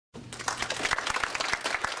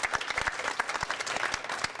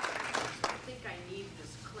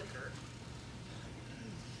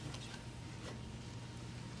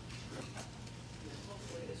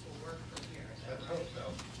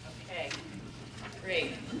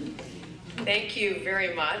Thank you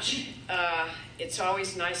very much. It's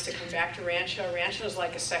always nice to come back to Rancho. Rancho is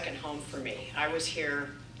like a second home for me. I was here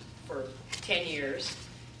for 10 years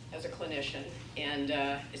as a clinician, and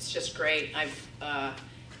it's just great.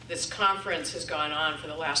 This conference has gone on for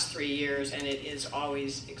the last 3 years, and it is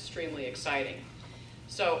always extremely exciting.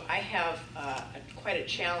 So I have quite a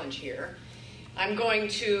challenge here. I'm going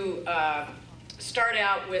to start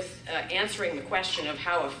out with answering the question of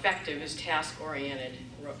how effective is task-oriented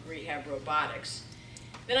rehab robotics.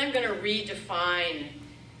 Then I'm going to redefine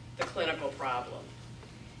the clinical problem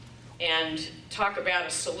and talk about a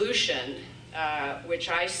solution which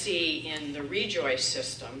I see in the Rejoice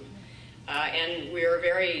system. And we're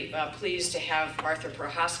very pleased to have Arthur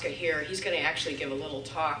Prohaska here. He's going to actually give a little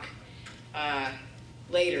talk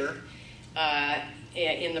later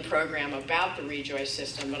in the program about the Rejoice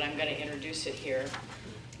system, but I'm going to introduce it here.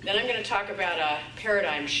 Then I'm going to talk about a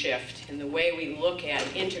paradigm shift in the way we look at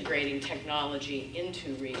integrating technology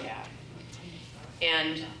into rehab,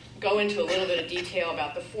 and go into a little bit of detail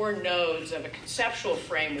about the 4 nodes of a conceptual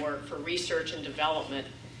framework for research and development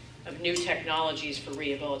of new technologies for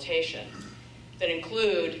rehabilitation that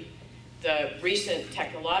include the recent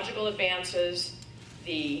technological advances,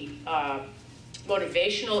 the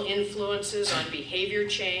motivational influences on behavior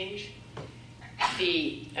change,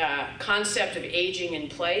 the concept of aging in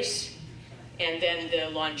place, and then the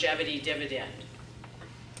longevity dividend.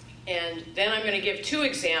 And then I'm going to give 2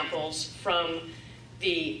 examples from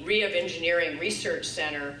the Rehab Engineering Research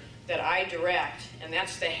Center that I direct, and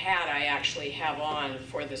that's the hat I actually have on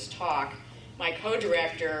for this talk. My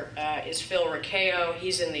co-director is Phil Riccio.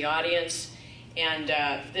 He's in the audience. And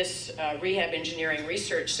this Rehab Engineering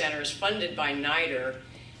Research Center is funded by NIDER.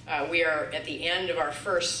 We are at the end of our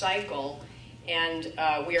first cycle, and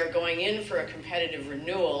we are going in for a competitive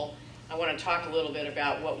renewal. I want to talk a little bit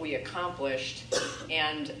about what we accomplished,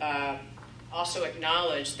 and also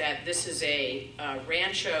acknowledge that this is a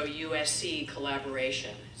Rancho USC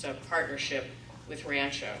collaboration. It's a partnership with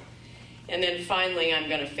Rancho. And then finally, I'm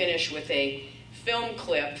going to finish with a film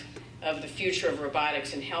clip of the future of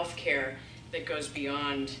robotics in healthcare that goes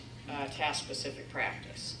beyond task-specific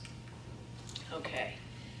practice. Okay,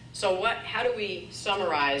 so how do we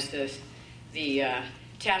summarize the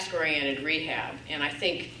task-oriented rehab? And I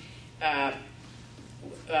think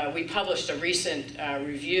we published a recent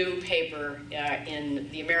review paper in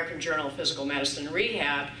the American Journal of Physical Medicine and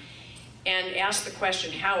Rehab, and asked the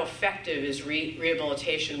question, how effective is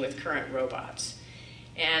rehabilitation with current robots?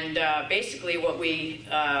 And basically what we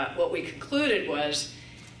concluded was,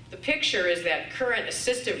 the picture is that current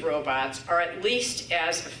assistive robots are at least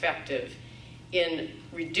as effective in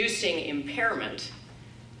reducing impairment,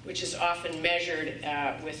 which is often measured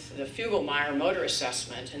with the Fugl-Meyer motor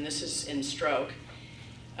assessment, and this is in stroke.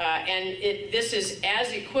 This is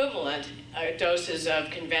as equivalent doses of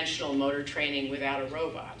conventional motor training without a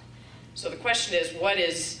robot. So the question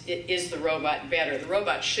is, is the robot better? The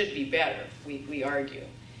robot should be better, we argue.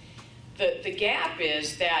 The gap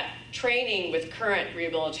is that training with current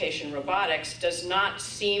rehabilitation robotics does not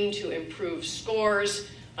seem to improve scores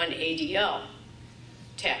on ADL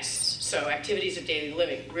tests, so activities of daily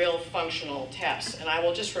living, real functional tests. And I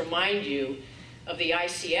will just remind you of the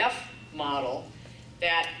ICF model,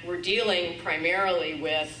 that we're dealing primarily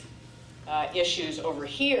with issues over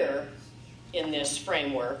here in this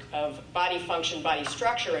framework of body function, body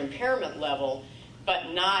structure, impairment level,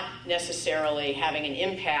 but not necessarily having an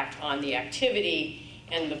impact on the activity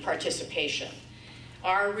and the participation.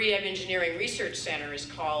 Our Rehab Engineering Research Center is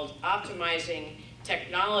called Optimizing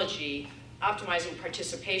Technology, Optimizing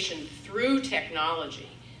Participation Through Technology.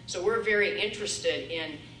 So we're very interested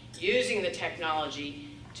in using the technology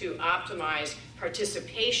to optimize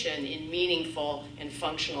participation in meaningful and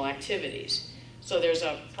functional activities. So there's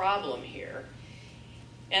a problem here.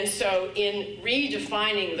 And so in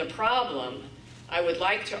redefining the problem, I would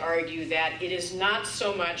like to argue that it is not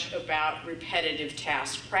so much about repetitive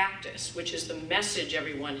task practice, which is the message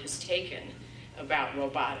everyone has taken about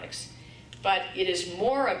robotics, but it is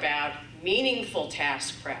more about meaningful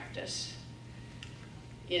task practice.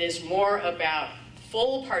 It is more about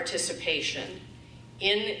full participation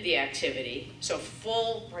in the activity. So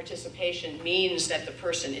full participation means that the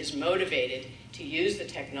person is motivated to use the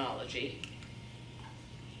technology.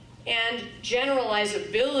 And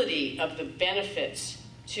generalizability of the benefits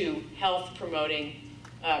to health-promoting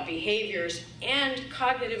behaviors and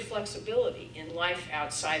cognitive flexibility in life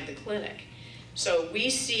outside the clinic. So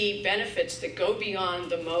we see benefits that go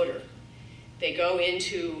beyond the motor. They go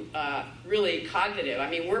into really cognitive. I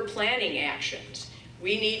mean, we're planning actions.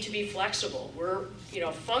 We need to be flexible.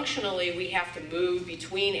 Functionally, we have to move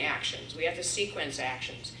between actions. We have to sequence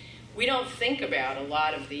actions. We don't think about a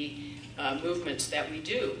lot of the movements that we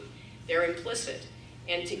do. They're implicit.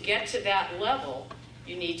 And to get to that level,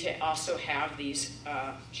 you need to also have these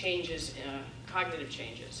changes, cognitive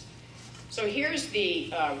changes. So here's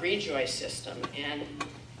the Rejoice system, and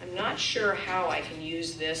I'm not sure how I can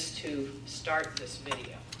use this to start this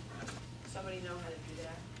video. Somebody know how to do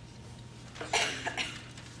that?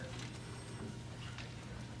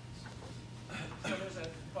 So there's a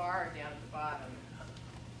bar down at the bottom.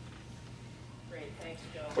 Great, thanks,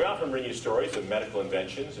 Bill. We often bring you stories of medical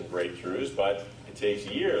inventions and breakthroughs, but it takes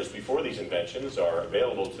years before these inventions are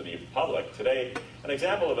available to the public. Today, an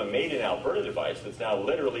example of a made-in-Alberta device that's now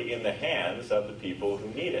literally in the hands of the people who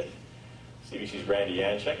need it. CBC's Brandy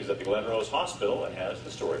Yanchek is at the Glen Rose Hospital and has the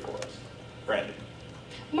story for us. Brandy.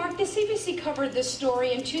 Mark, the CBC covered this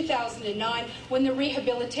story in 2009 when the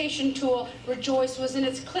rehabilitation tool Rejoice was in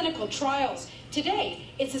its clinical trials. Today,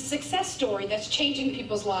 it's a success story that's changing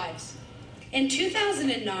people's lives. In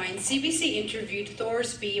 2009, CBC interviewed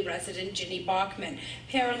Thorsby resident Ginny Bachman,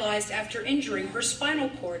 paralyzed after injuring her spinal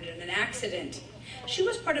cord in an accident. She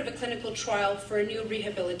was part of a clinical trial for a new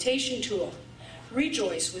rehabilitation tool.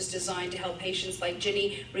 Rejoice was designed to help patients like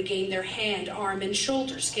Ginny regain their hand, arm, and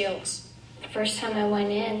shoulder skills. The first time I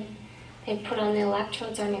went in, they put on the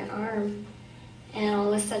electrodes on your arm, and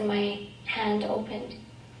all of a sudden my hand opened.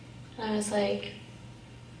 And I was like,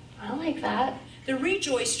 I like that. The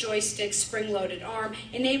Rejoice joystick's spring-loaded arm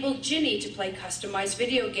enabled Ginny to play customized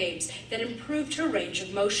video games that improved her range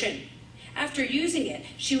of motion. After using it,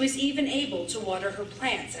 she was even able to water her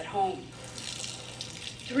plants at home.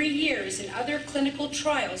 3 years and other clinical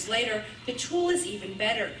trials later, the tool is even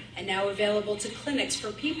better and now available to clinics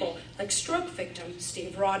for people like stroke victim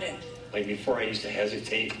Steve Rodden. Like before, I used to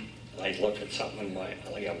hesitate. I'd look at something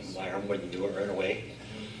and my arm wouldn't do it right away.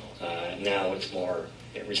 Now it's more,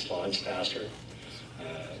 it responds faster.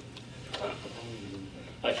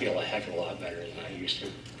 I feel a heck of a lot better than I used to.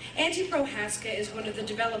 Andy Prohaska is one of the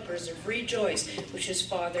developers of Rejoice, which his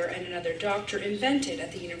father and another doctor invented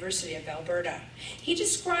at the University of Alberta. He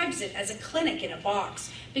describes it as a clinic in a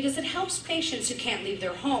box because it helps patients who can't leave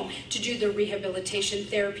their home to do their rehabilitation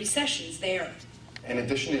therapy sessions there. In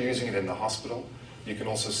addition to using it in the hospital, you can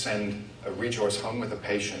also send a Rejoice home with a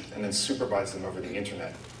patient and then supervise them over the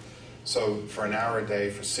internet. So for an hour a day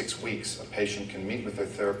for 6 weeks, a patient can meet with their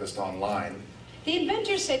therapist online. The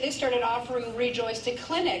inventors say they started offering Rejoice to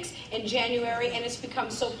clinics in January, and it's become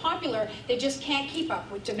so popular they just can't keep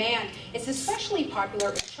up with demand. It's especially popular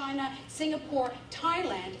in China, Singapore,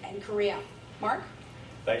 Thailand, and Korea. Mark?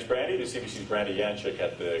 Thanks, Brandy. The CBC's Brandy Yanchek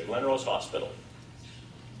at the Glen Rose Hospital.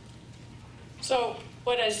 So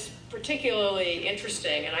what is particularly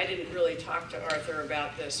interesting, and I didn't really talk to Arthur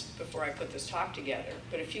about this before I put this talk together,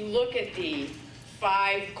 but if you look at the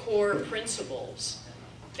 5 core principles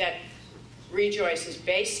that Rejoice is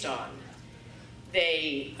based on,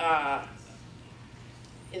 they,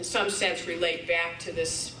 in some sense, relate back to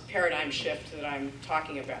this paradigm shift that I'm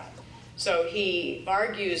talking about. So he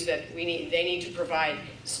argues that they need to provide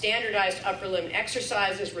standardized upper limb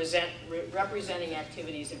exercises representing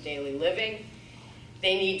activities of daily living.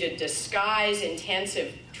 They need to disguise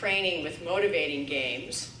intensive training with motivating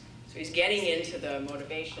games. So he's getting into the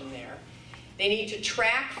motivation there. They need to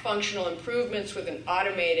track functional improvements with an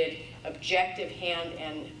automated objective hand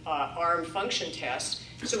and arm function test.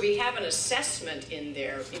 So we have an assessment in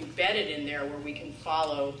there, embedded in there, where we can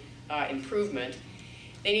follow improvement.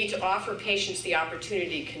 They need to offer patients the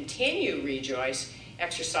opportunity to continue Rejoice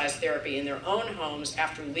exercise therapy in their own homes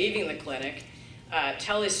after leaving the clinic,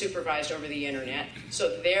 telesupervised over the internet.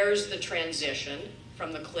 So there's the transition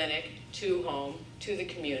from the clinic to home to the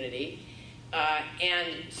community.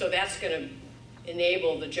 And so that's going to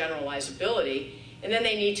enable the generalizability. And then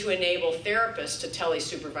they need to enable therapists to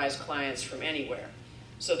telesupervise clients from anywhere.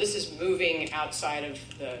 So this is moving outside of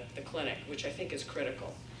the clinic, which I think is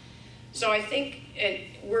critical. So I think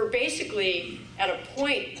we're basically at a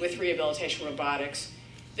point with rehabilitation robotics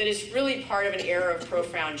that is really part of an era of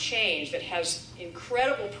profound change that has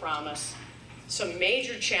incredible promise, some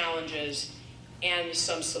major challenges, and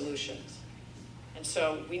some solutions. And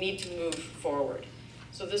so we need to move forward.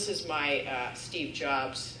 So this is my Steve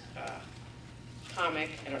Jobs comic.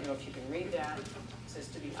 I don't know if you can read that. It says,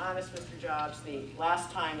 "To be honest, Mr. Jobs, the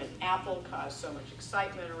last time an apple caused so much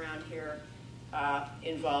excitement around here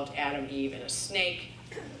involved Adam, Eve, and a snake."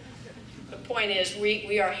 The point is,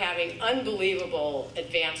 we are having unbelievable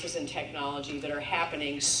advances in technology that are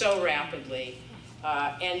happening so rapidly,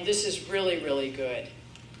 and this is really, really good.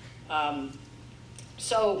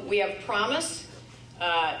 So we have promise.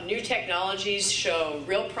 New technologies show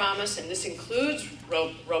real promise, and this includes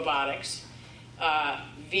robotics.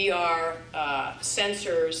 VR,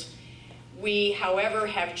 sensors. We, however,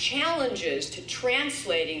 have challenges to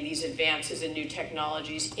translating these advances in new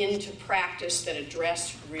technologies into practice that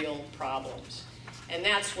address real problems. And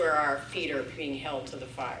that's where our feet are being held to the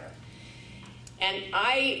fire. And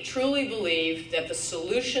I truly believe that the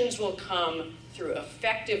solutions will come through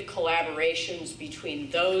effective collaborations between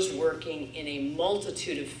those working in a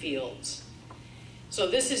multitude of fields. So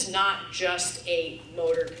this is not just a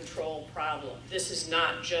motor control problem. This is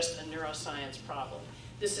not just a neuroscience problem.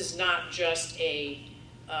 This is not just a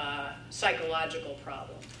psychological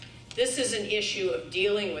problem. This is an issue of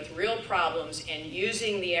dealing with real problems and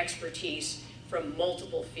using the expertise from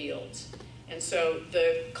multiple fields. And so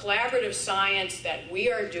the collaborative science that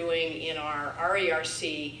we are doing in our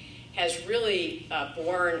RERC has really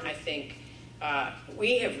borne, I think,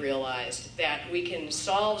 we have realized that we can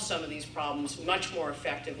solve some of these problems much more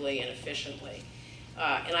effectively and efficiently.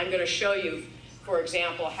 And I'm going to show you, for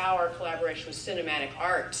example, how our collaboration with cinematic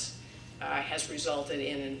arts has resulted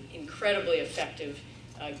in an incredibly effective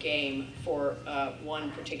game for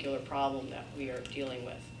one particular problem that we are dealing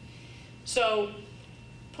with. So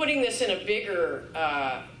putting this in a bigger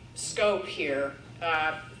scope here,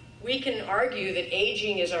 we can argue that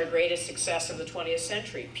aging is our greatest success of the 20th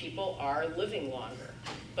century. People are living longer,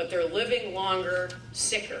 but they're living longer,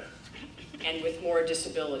 sicker, and with more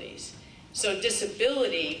disabilities. So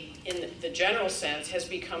disability, in the general sense, has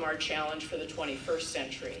become our challenge for the 21st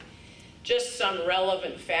century. Just some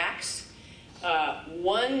relevant facts.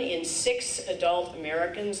 1 in 6 adult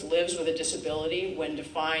Americans lives with a disability when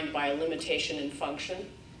defined by a limitation in function.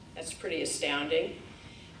 That's pretty astounding.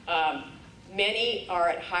 Many are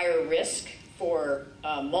at higher risk for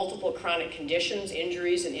multiple chronic conditions,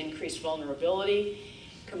 injuries, and increased vulnerability.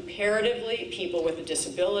 Comparatively, people with a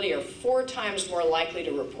disability are 4 times more likely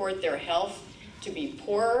to report their health to be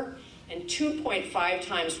poorer and 2.5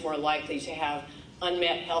 times more likely to have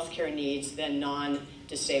unmet healthcare needs than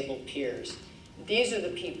non-disabled peers. These are the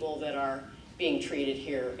people that are being treated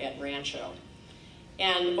here at Rancho.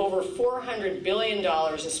 And over $400 billion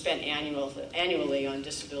is spent annually on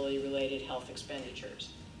disability-related health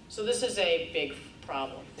expenditures. So this is a big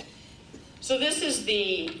problem. So this is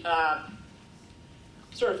the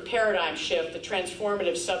sort of paradigm shift, the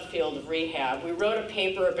transformative subfield of rehab. We wrote a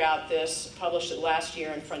paper about this, published it last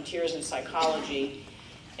year in Frontiers in Psychology.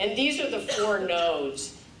 And these are the 4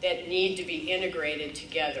 nodes that need to be integrated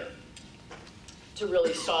together to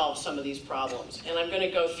really solve some of these problems. And I'm going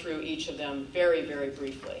to go through each of them very, very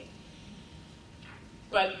briefly.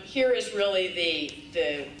 But here is really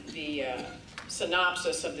the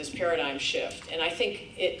synopsis of this paradigm shift. And I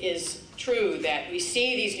think it is true that we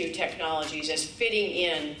see these new technologies as fitting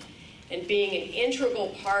in and being an integral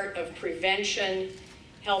part of prevention,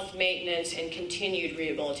 health maintenance, and continued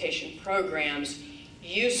rehabilitation programs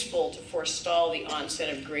useful to forestall the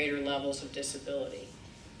onset of greater levels of disability.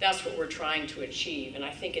 That's what we're trying to achieve, and I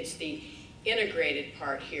think it's the integrated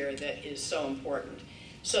part here that is so important.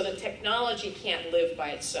 So the technology can't live by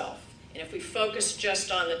itself, and if we focus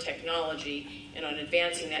just on the technology and on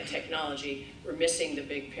advancing that technology, we're missing the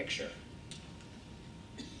big picture.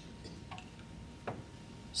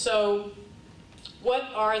 So what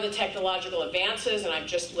are the technological advances? And I've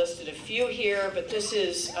just listed a few here, but this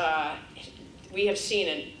is, we have seen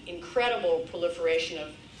an incredible proliferation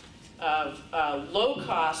of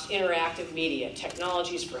low-cost interactive media,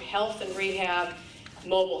 technologies for health and rehab,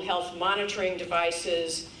 mobile health monitoring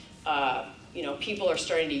devices. People are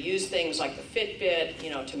starting to use things like the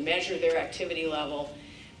Fitbit, to measure their activity level.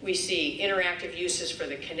 We see interactive uses for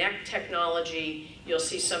the Kinect technology. You'll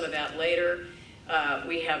see some of that later.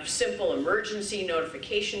 We have simple emergency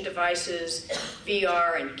notification devices,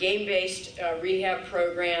 VR and game-based rehab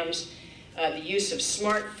programs, the use of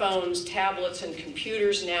smartphones, tablets, and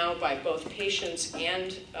computers now by both patients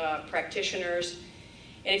and practitioners.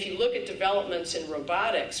 And if you look at developments in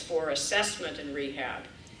robotics for assessment and rehab,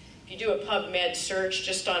 if you do a PubMed search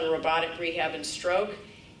just on robotic rehab and stroke,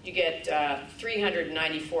 you get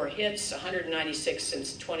 394 hits, 196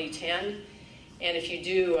 since 2010. And if you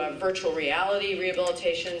do virtual reality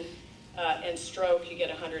rehabilitation and stroke, you get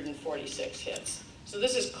 146 hits. So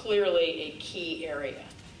this is clearly a key area.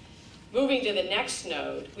 Moving to the next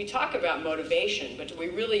node, we talk about motivation, but do we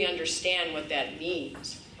really understand what that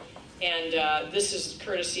means? And this is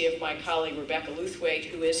courtesy of my colleague Rebecca Luthwaite,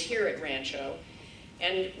 who is here at Rancho.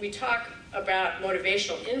 And we talk about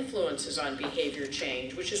motivational influences on behavior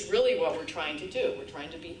change, which is really what we're trying to do. We're trying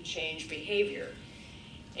to change behavior.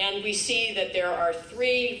 And we see that there are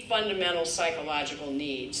 3 fundamental psychological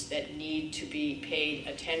needs that need to be paid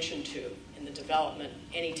attention to in the development of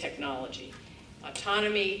any technology: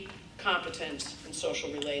 autonomy, competence, and social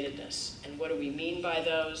relatedness. And what do we mean by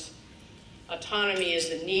those? Autonomy is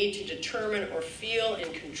the need to determine or feel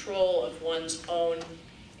in control of one's own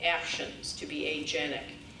actions, to be agentic.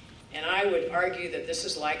 And I would argue that this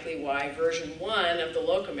is likely why version 1 of the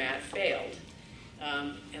Lokomat failed.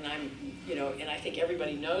 And I think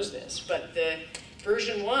everybody knows this, but the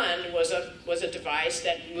version 1 was a device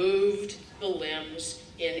that moved the limbs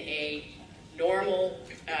in a normal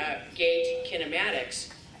gait kinematics,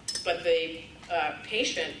 but the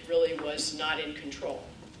patient really was not in control.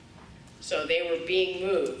 So they were being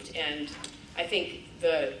moved, and I think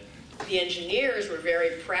the engineers were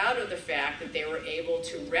very proud of the fact that they were able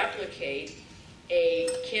to replicate a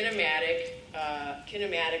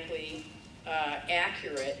kinematically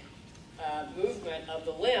accurate movement of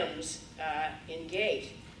the limbs in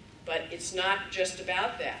gait. But it's not just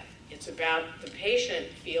about that. It's about the patient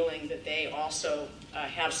feeling that they also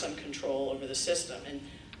have some control over the system. And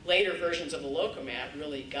later versions of the Lokomat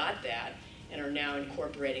really got that and are now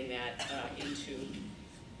incorporating that into...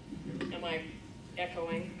 Am I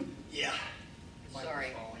echoing? Yeah.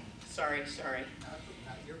 Sorry.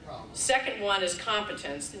 Not your problem. Second one is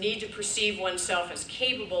competence, the need to perceive oneself as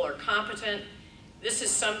capable or competent. This is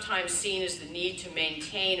sometimes seen as the need to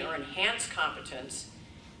maintain or enhance competence.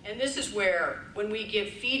 And this is where, when we give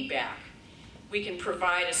feedback, we can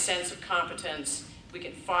provide a sense of competence, we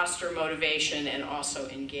can foster motivation and also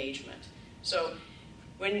engagement. So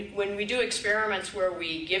when we do experiments where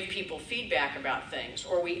we give people feedback about things,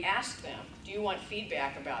 or we ask them, do you want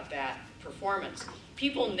feedback about that performance?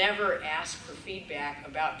 People never ask for feedback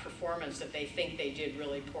about performance that they think they did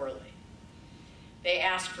really poorly. They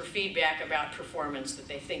ask for feedback about performance that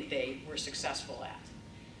they think they were successful at.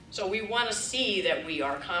 So we want to see that we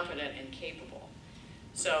are competent and capable.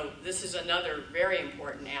 So this is another very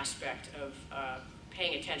important aspect of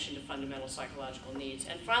paying attention to fundamental psychological needs.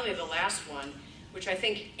 And finally, the last one, which I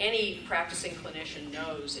think any practicing clinician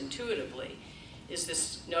knows intuitively, is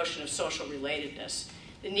this notion of social relatedness.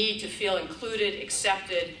 The need to feel included,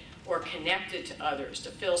 accepted, or connected to others, to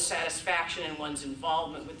feel satisfaction in one's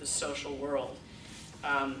involvement with the social world.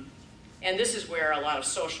 And this is where a lot of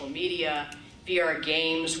social media, VR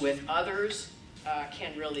games with others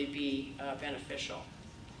can really be beneficial.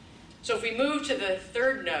 So if we move to the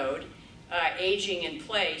third node, aging in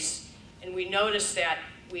place, and we notice that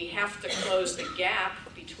we have to close the gap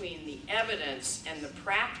between the evidence and the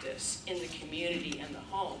practice in the community and the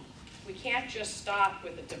home. We can't just stop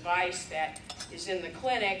with a device that is in the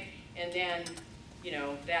clinic and then,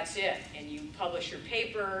 that's it. And you publish your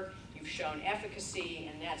paper, you've shown efficacy,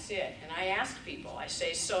 and that's it. And I ask people, I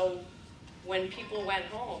say, so when people went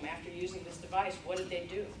home after using this device, what did they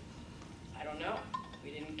do? I don't know.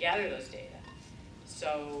 We didn't gather those data.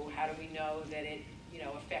 So how do we know that it,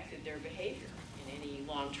 affected their behavior in any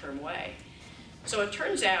long-term way? So it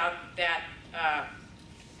turns out that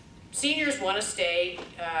seniors want to stay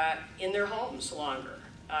in their homes longer.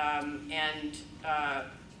 And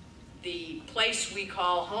the place we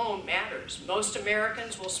call home matters. Most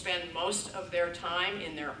Americans will spend most of their time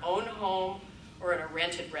in their own home or in a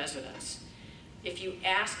rented residence. If you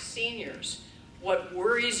ask seniors, what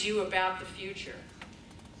worries you about the future?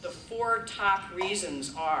 The 4 top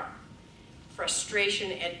reasons are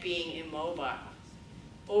frustration at being immobile,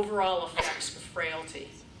 overall effects of frailty,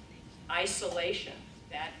 isolation,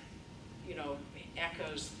 that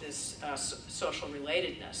echoes this social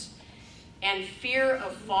relatedness, and fear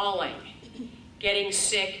of falling, getting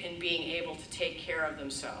sick and being able to take care of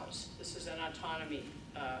themselves. This is an autonomy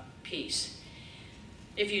piece.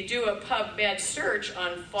 If you do a PubMed search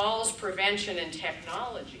on falls prevention and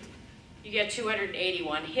technology, you get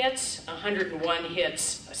 281 hits, 101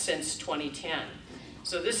 hits since 2010.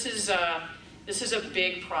 So this is a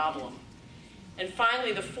big problem. And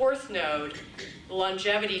finally, the fourth node, the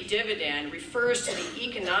longevity dividend, refers to the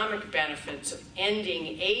economic benefits of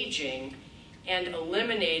ending aging and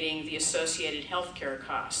eliminating the associated healthcare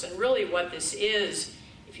costs. And really what this is,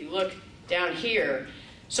 if you look down here,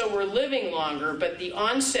 so we're living longer, but the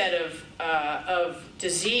onset of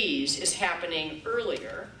disease is happening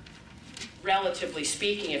earlier, relatively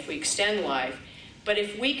speaking, if we extend life. But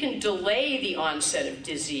if we can delay the onset of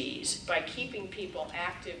disease by keeping people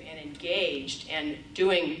active and engaged and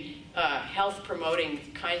doing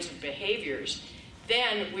health-promoting kinds of behaviors,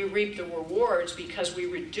 then we reap the rewards because we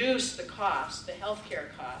reduce the costs, the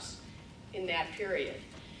healthcare costs, in that period.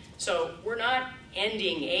 So we're not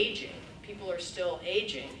ending aging. People are still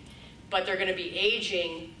aging, but they're going to be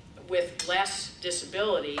aging with less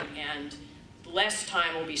disability, and less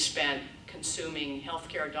time will be spent consuming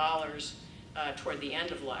healthcare dollars toward the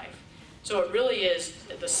end of life. So it really is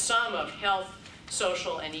the sum of health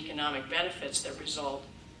social and economic benefits that result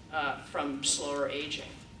from slower aging.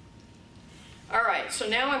 All right, so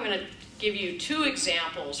now I'm going to give you 2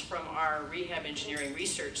 examples from our Rehab Engineering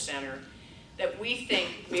Research Center that we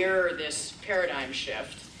think mirror this paradigm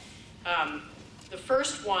shift. The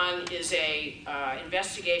first one is a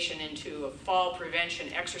investigation into a fall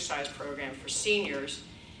prevention exercise program for seniors.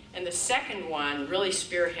 And the second one, really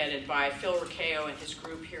spearheaded by Phil Riccio and his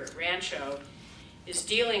group here at Rancho, is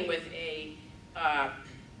dealing with a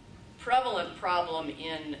prevalent problem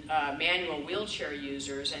in manual wheelchair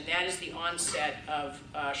users, and that is the onset of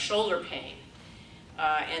shoulder pain.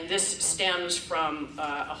 And this stems from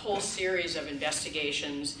a whole series of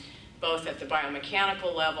investigations, both at the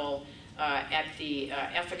biomechanical level, at the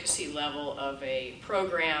efficacy level of a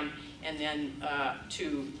program, and then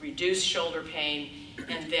to reduce shoulder pain,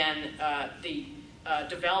 and then the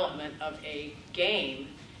development of a game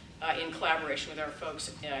in collaboration with our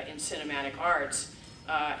folks in cinematic arts.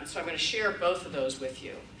 And so I'm going to share both of those with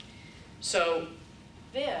you. So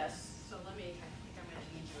this, so let me, I think I'm going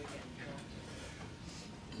to need you again,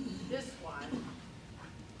 Phil. This one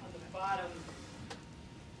on the bottom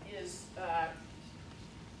is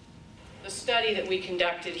the study that we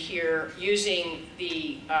conducted here using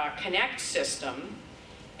the Connect system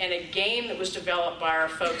and a game that was developed by our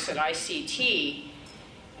folks at ICT.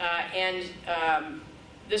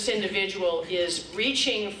 This individual is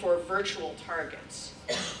reaching for virtual targets.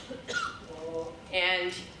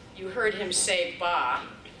 And you heard him say "ba"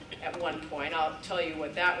 at one point. I'll tell you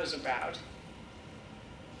what that was about.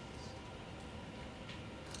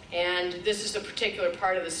 And this is the particular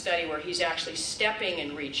part of the study where he's actually stepping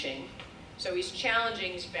and reaching. So he's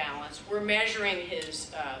challenging his balance. We're measuring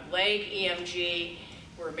his leg EMG.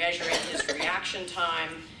 We're measuring his reaction time.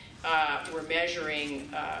 We've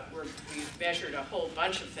measured a whole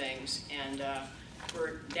bunch of things, and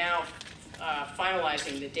we're now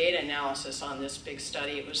finalizing the data analysis on this big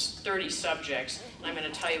study. It was 30 subjects, and I'm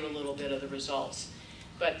going to tell you a little bit of the results.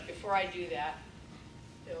 But before I do that,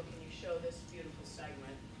 Phil, can you show this beautiful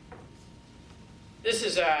segment? This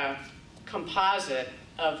is a composite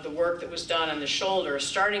of the work that was done on the shoulder,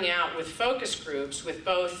 starting out with focus groups with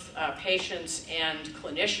both patients and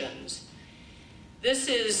clinicians. This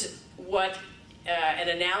is what an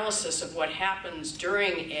analysis of what happens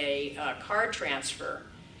during a card transfer.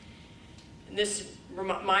 And this,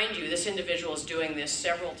 mind you, this individual is doing this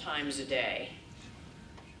several times a day.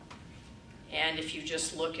 And if you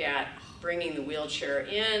just look at bringing the wheelchair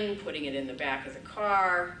in, putting it in the back of the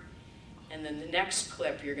car, and then the next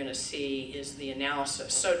clip you're going to see is the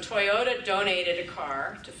analysis. So Toyota donated a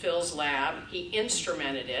car to Phil's lab. He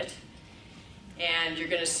instrumented it. And you're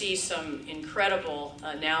going to see some incredible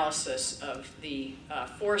analysis of the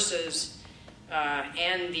forces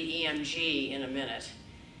and the EMG in a minute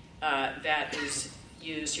that is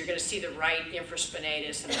used. You're going to see the right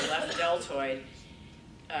infraspinatus and the left deltoid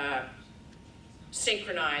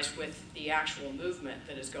synchronized with the actual movement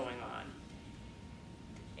that is going on.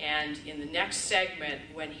 And in the next segment,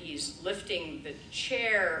 when he's lifting the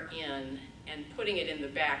chair in and putting it in the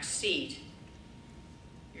back seat,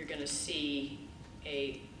 you're going to see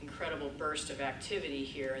an incredible burst of activity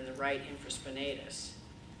here in the right infraspinatus.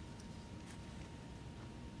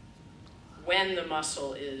 When the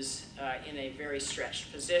muscle is in a very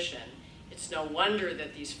stretched position, it's no wonder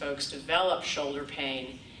that these folks develop shoulder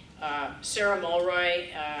pain. Sarah Mulroy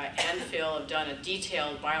and Phil have done a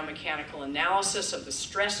detailed biomechanical analysis of the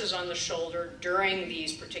stresses on the shoulder during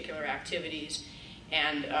these particular activities,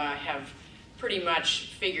 and have pretty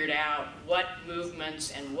much figured out what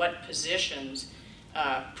movements and what positions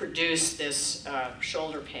produce this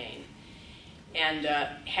shoulder pain, and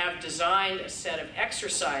have designed a set of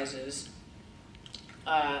exercises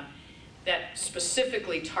that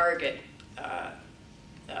specifically target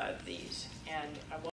these. And I